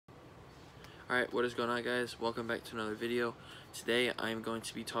Alright, what is going on, guys? Welcome back to another video. Today I'm going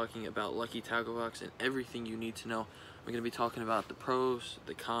to be talking about Lucky Tackle Box and everything you need to know. I'm going to be talking about the pros,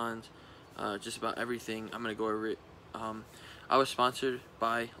 the cons, just about everything. I'm going to go over it. I was sponsored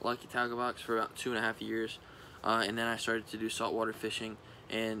by Lucky Tackle Box for about 2.5 years, and then I started to do saltwater fishing,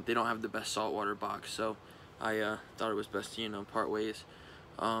 and they don't have the best saltwater box, so I thought it was best to, part ways.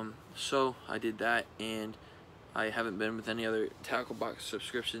 So I did that, and I haven't been with any other tackle box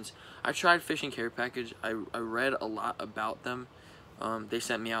subscriptions. I tried Fishing Care Package. I read a lot about them. They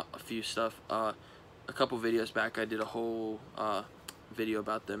sent me out a few stuff. A couple videos back, I did a whole video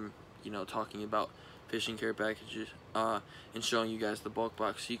about them, talking about Fishing Care Packages and showing you guys the bulk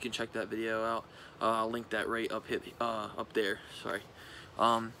box. So you can check that video out. I'll link that right up there. Sorry.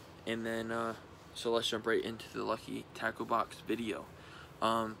 And then so let's jump right into the Lucky Tackle Box video.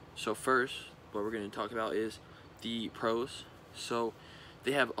 So first, what we're going to talk about is the pros. So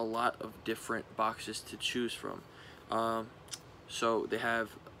they have a lot of different boxes to choose from. So they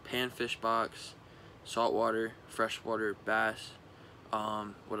have panfish box, saltwater, freshwater, bass.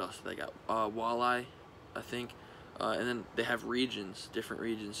 What else do they got? Walleye, I think. And then they have regions, different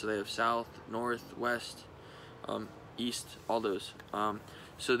regions. So they have south, north, west, east, all those.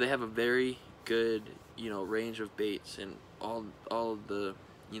 So they have a very good, range of baits and all of the,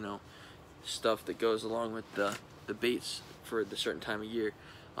 stuff that goes along with the baits for the certain time of year.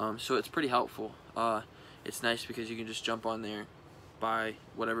 So it's pretty helpful. It's nice because you can just jump on there, buy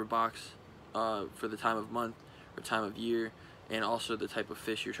whatever box for the time of month or time of year, and also the type of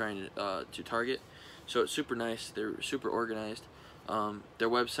fish you're trying to target. So it's super nice. They're super organized. Their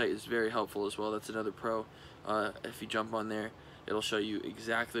website is very helpful as well. That's another pro. If you jump on there, it'll show you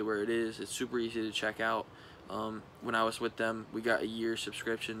exactly where it is. It's super easy to check out. When I was with them, we got a year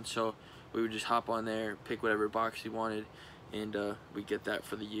subscription, so we would just hop on there, pick whatever box you wanted, and we get that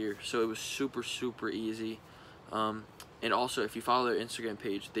for the year. So it was super easy. And also, if you follow their Instagram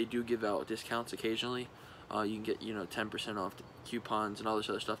page, they do give out discounts occasionally. You can get 10% off coupons and all this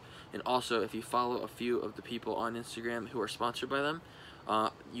other stuff. And also, if you follow a few of the people on Instagram who are sponsored by them,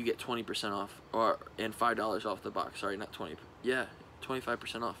 you get 20% off, and $5 off the box. Sorry, not 20. Yeah,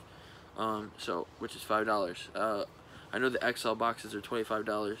 25% off. So which is $5. I know the XL boxes are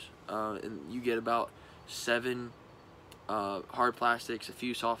 $25, and you get about 7 hard plastics, a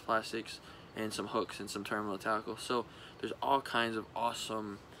few soft plastics, and some hooks and some terminal tackle. So there's all kinds of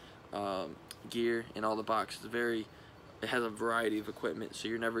awesome gear in all the boxes. It has a variety of equipment, so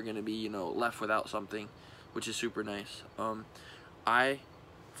you're never going to be left without something, which is super nice.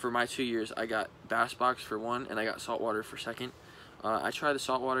 For my 2 years, I got bass box for one, and I got saltwater for second. I tried the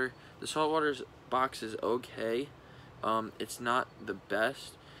saltwater. The saltwater's box is okay. It's not the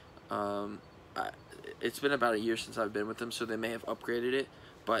best. It's been about a year since I've been with them, so they may have upgraded it,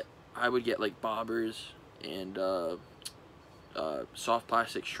 but I would get like bobbers and soft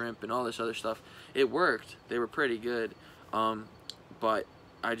plastic shrimp and all this other stuff. It worked. They were pretty good, but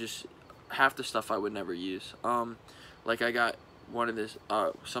half the stuff I would never use. Like I got one of this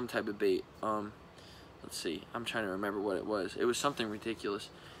some type of bait. Let's see, I'm trying to remember what it was. It was something ridiculous,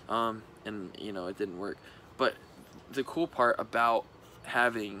 and it didn't work. But the cool part about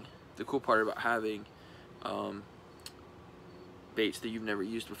having baits that you've never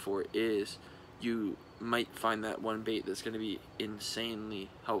used before is you might find that one bait that's going to be insanely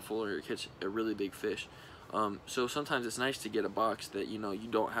helpful, or catch a really big fish. So sometimes it's nice to get a box that you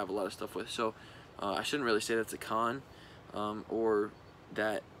don't have a lot of stuff with. So I shouldn't really say that's a con, or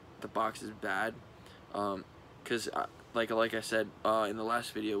that the box is bad, because like I said in the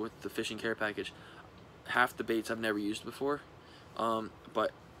last video with the Fishing Care Package, half the baits I've never used before,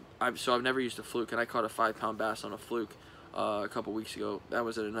 but I've never used a fluke, and I caught a 5-pound bass on a fluke a couple weeks ago. That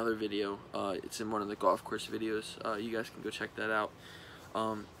was in another video. It's in one of the golf course videos. You guys can go check that out.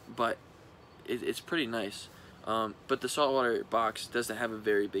 But it's pretty nice. But the saltwater box doesn't have a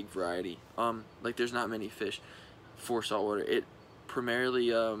very big variety. Like there's not many fish for saltwater. It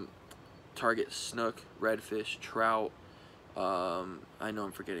primarily targets snook, redfish, trout. I know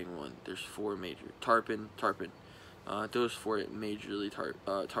I'm forgetting one. There's 4 major. Tarpon. Those 4 majorly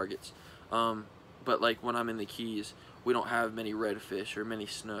targets. But like when I'm in the Keys, we don't have many redfish or many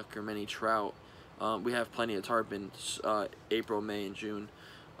snook or many trout. We have plenty of tarpon April, May, and June.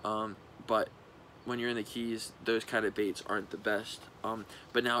 But when you're in the Keys, those kind of baits aren't the best.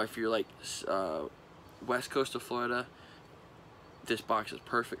 But now if you're like west coast of Florida, this box is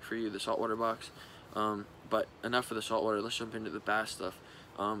perfect for you, the saltwater box. But enough of the saltwater, let's jump into the bass stuff.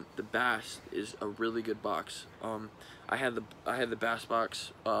 The bass is a really good box. I had the bass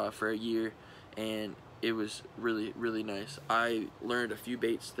box for a year, and it was really nice. I learned a few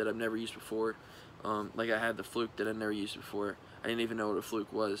baits that I've never used before. Like I had the fluke that I've never used before. I didn't even know what a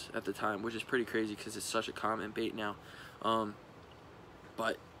fluke was at the time, which is pretty crazy because it's such a common bait now.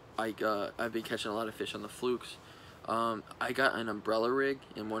 But I've been catching a lot of fish on the flukes. I got an umbrella rig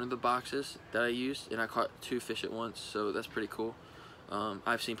in one of the boxes that I used, and I caught 2 fish at once, so that's pretty cool.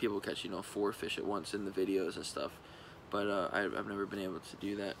 I've seen people catch 4 fish at once in the videos and stuff, but I've never been able to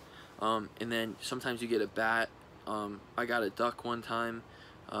do that. And then sometimes you get a bat. I got a duck one time.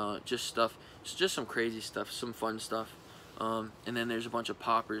 Just some crazy stuff, some fun stuff. And then there's a bunch of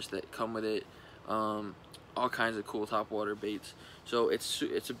poppers that come with it. All kinds of cool topwater baits. So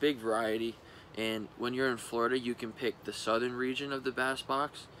it's a big variety. And when you're in Florida, you can pick the southern region of the bass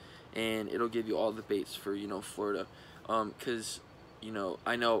box, and it'll give you all the baits for Florida. Because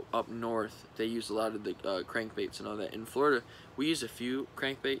I know up north they use a lot of the crankbaits and all that. In Florida, we use a few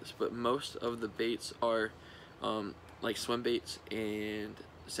crankbaits, but most of the baits are like swim baits and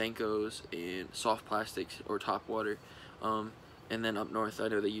Senkos and soft plastics or topwater. And then up north, I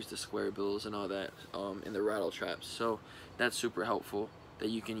know they use the square bills and all that, and the rattle traps. So that's super helpful that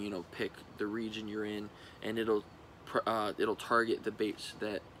you can pick the region you're in, and it'll target the baits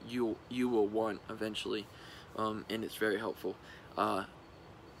that you will want eventually, and it's very helpful.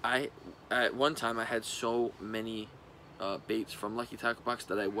 At one time I had so many baits from Lucky Tackle Box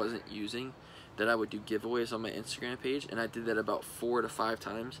that I wasn't using, that I would do giveaways on my Instagram page, and I did that about 4 to 5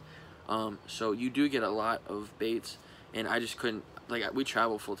 times. So you do get a lot of baits, and I just couldn't, we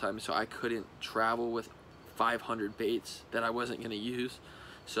travel full time, so I couldn't travel with 500 baits that I wasn't going to use.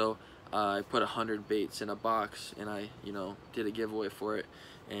 So I put 100 baits in a box, and I did a giveaway for it,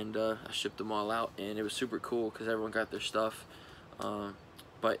 and I shipped them all out, and it was super cool because everyone got their stuff.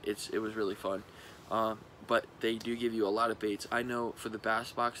 But it was really fun. But they do give you a lot of baits. I know for the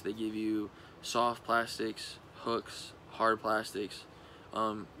bass box they give you soft plastics, hooks, hard plastics,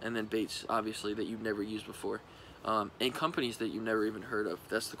 and then baits obviously that you've never used before, and companies that you've never even heard of.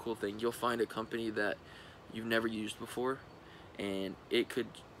 That's the cool thing. You'll find a company that you've never used before, and it could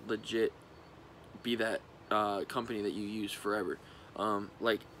legit be that company that you use forever.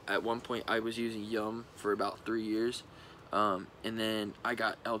 Like at one point I was using Yum for about 3 years, and then I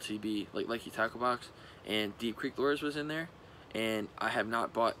got LTB, like Lucky Tackle Box, and Deep Creek Lures was in there, and I have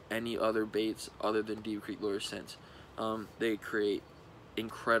not bought any other baits other than Deep Creek Lures since. They create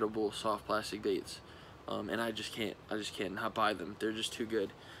incredible soft plastic baits, and I just can't not buy them. They're just too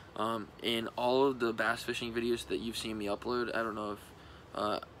good. In all of the bass fishing videos that you've seen me upload, I don't know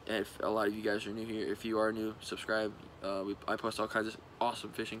if a lot of you guys are new here. If you are new, subscribe. I post all kinds of awesome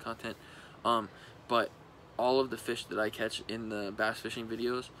fishing content. But all of the fish that I catch in the bass fishing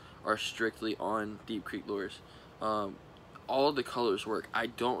videos are strictly on Deep Creek Lures. All of the colors work. I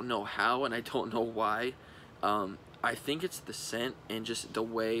don't know how, and I don't know why. I think it's the scent and just the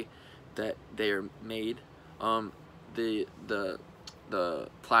way that they are made. The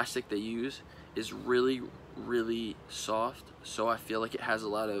plastic they use is really soft, so I feel like it has a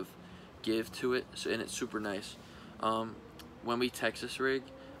lot of give to it, and it's super nice. When we Texas rig,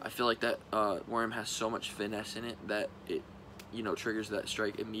 I feel like that worm has so much finesse in it that it triggers that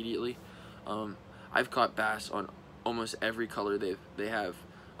strike immediately. I've caught bass on almost every color they have,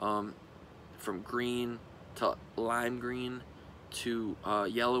 from green to lime green to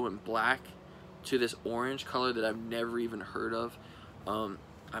yellow and black to this orange color that I've never even heard of.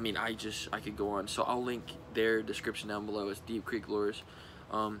 I mean, I could go on. So I'll link their description down below. It's Deep Creek Lures,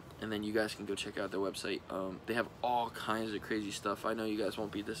 and then you guys can go check out their website. They have all kinds of crazy stuff. I know you guys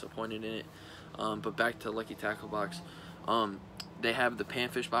won't be disappointed in it. But back to Lucky Tackle Box. They have the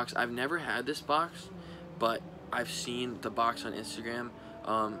panfish box. I've never had this box, but I've seen the box on Instagram.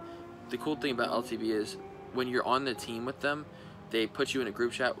 The cool thing about LTB is when you're on the team with them, they put you in a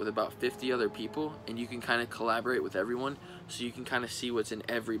group chat with about 50 other people, and you can kind of collaborate with everyone, so you can kind of see what's in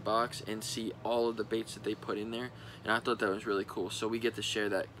every box and see all of the baits that they put in there. And I thought that was really cool, so we get to share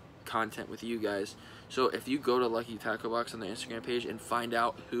that content with you guys. So if you go to Lucky Tackle Box on their Instagram page and find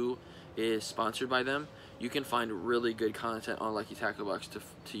out who is sponsored by them, you can find really good content on Lucky Tackle Box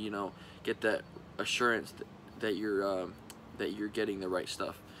to get that assurance that you're getting the right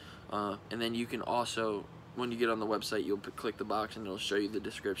stuff. And then you can also, when you get on the website, you'll click the box and it'll show you the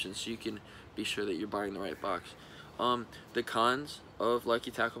description, so you can be sure that you're buying the right box. The cons of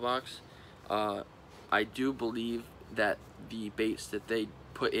Lucky Tackle Box, I do believe that the baits that they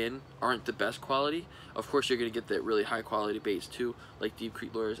put in aren't the best quality. Of course, you're going to get the really high quality baits too, like Deep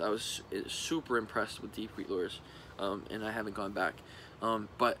Creek Lures. I was super impressed with Deep Creek Lures, and I haven't gone back.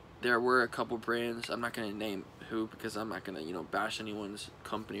 But there were a couple brands, I'm not going to name who because I'm not going to bash anyone's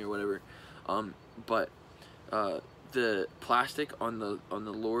company or whatever, but the plastic on the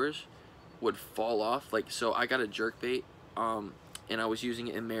lures would fall off. Like, so I got a jerkbait, and I was using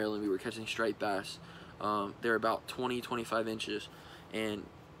it in Maryland. We were catching striped bass. They're about 20-25 inches, and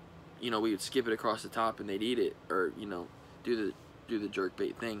you know, we would skip it across the top and they'd eat it, or you know, do the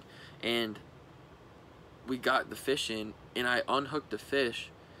jerkbait thing. And we got the fish in, and I unhooked the fish,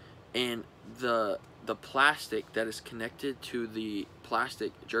 and the plastic that is connected to the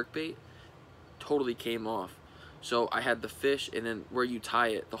plastic jerkbait totally came off. So I had the fish, and then where you tie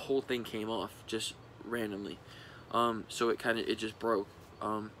it, the whole thing came off just randomly. So it just broke.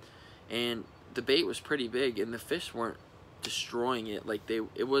 And the bait was pretty big, and the fish weren't destroying it. Like,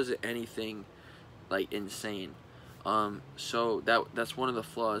 it wasn't anything like insane. So that's one of the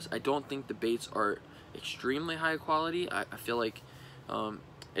flaws. I don't think the baits are extremely high quality. I feel like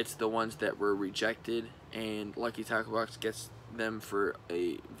it's the ones that were rejected, and Lucky Tackle Box gets them for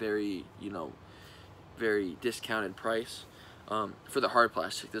a very, you know, very discounted price. For the hard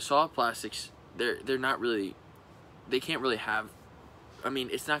plastic, the soft plastics, they're not really, they can't really have, I mean,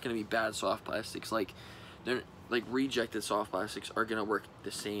 it's not going to be bad soft plastics. Like, they're like, rejected soft plastics are going to work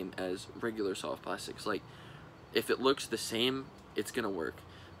the same as regular soft plastics. Like, if it looks the same, it's going to work.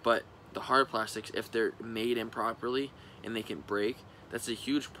 But the hard plastics, if they're made improperly and they can break, that's a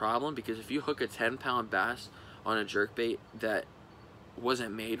huge problem, because if you hook a 10-pound bass on a jerkbait that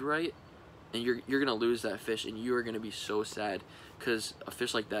wasn't made right, and you're gonna lose that fish, and you are gonna be so sad, because a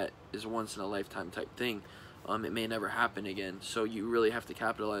fish like that is a once in a lifetime type thing. It may never happen again, so you really have to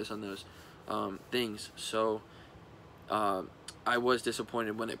capitalize on those things. So I was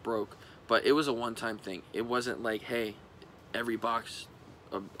disappointed when it broke, but it was a one-time thing. It wasn't like, hey, every box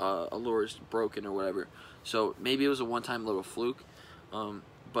of lure is broken or whatever. So maybe it was a one-time little fluke.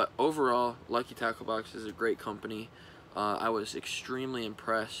 But overall, Lucky Tackle Box is a great company. I was extremely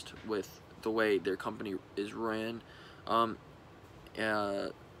impressed with the way their company is ran.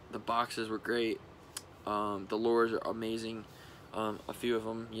 The boxes were great. The lures are amazing. A few of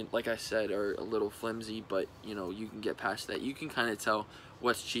them, like I said, are a little flimsy, but you know, you can get past that. You can kind of tell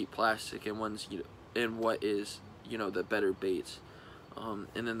what's cheap plastic and and what is, you know, the better baits. And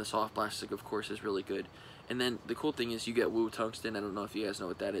then the soft plastic, of course, is really good. And then the cool thing is you get Woo Tungsten. I don't know if you guys know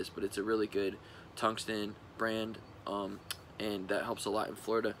what that is, but it's a really good tungsten brand, and that helps a lot in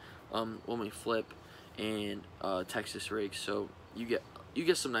Florida when we flip, and Texas rigs. So you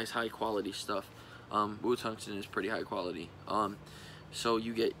get some nice high quality stuff. Woo Tungsten is pretty high quality. So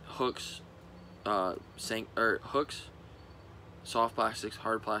you get hooks, hooks, soft plastics,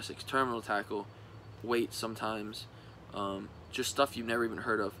 hard plastics, terminal tackle, weights sometimes, just stuff you've never even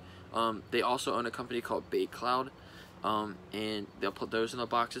heard of. They also own a company called Bait Cloud, and they'll put those in the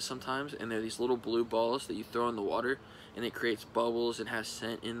boxes sometimes, and they're these little blue balls that you throw in the water, and it creates bubbles and has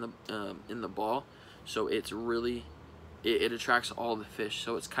scent in the ball. So it's really, it attracts all the fish.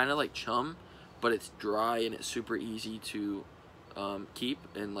 So it's kind of like chum, but it's dry and it's super easy to keep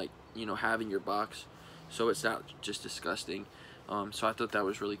and, like, you know, have in your box. So it's not just disgusting. So I thought that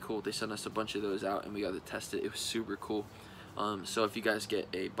was really cool. They sent us a bunch of those out, and we got to test it. It was super cool. So if you guys get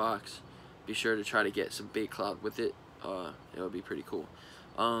a box, be sure to try to get some Bait Cloud with it. It would be pretty cool.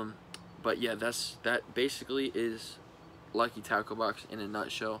 But yeah, that basically is Lucky Tackle Box in a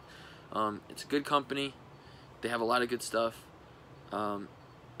nutshell. It's a good company. They have a lot of good stuff.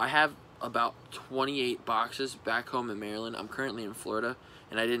 I have about 28 boxes back home in Maryland. I'm currently in Florida,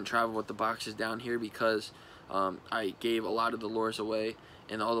 and I didn't travel with the boxes down here because I gave a lot of the lures away,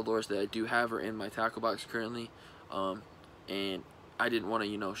 and all the lures that I do have are in my tackle box currently. And I didn't want to,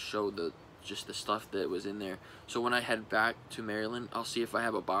 you know, show just the stuff that was in there. So when I head back to Maryland, I'll see if I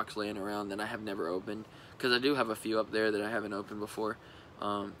have a box laying around that I have never opened, because I do have a few up there that I haven't opened before,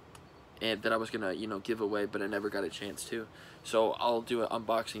 and that I was gonna, you know, give away, but I never got a chance to. So I'll do an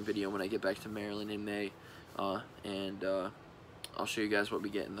unboxing video when I get back to Maryland in May, and I'll show you guys what we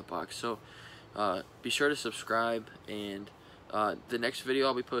get in the box. So be sure to subscribe, and the next video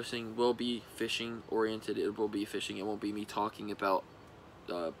I'll be posting will be fishing oriented. It will be fishing. It won't be me talking about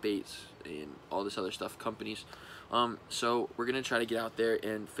baits and all this other stuff, companies. So we're gonna try to get out there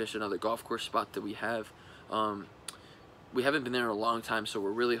and fish another golf course spot that we have. We haven't been there in a long time, so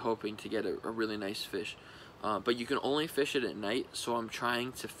we're really hoping to get a really nice fish. But you can only fish it at night, so I'm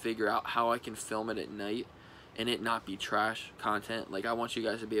trying to figure out how I can film it at night and it not be trash content. Like, I want you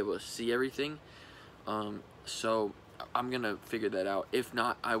guys to be able to see everything. So I'm gonna figure that out. If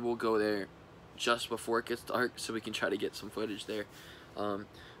not, I will go there just before it gets dark so we can try to get some footage there.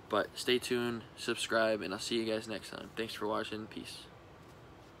 But stay tuned, subscribe, and I'll see you guys next time. Thanks for watching. Peace.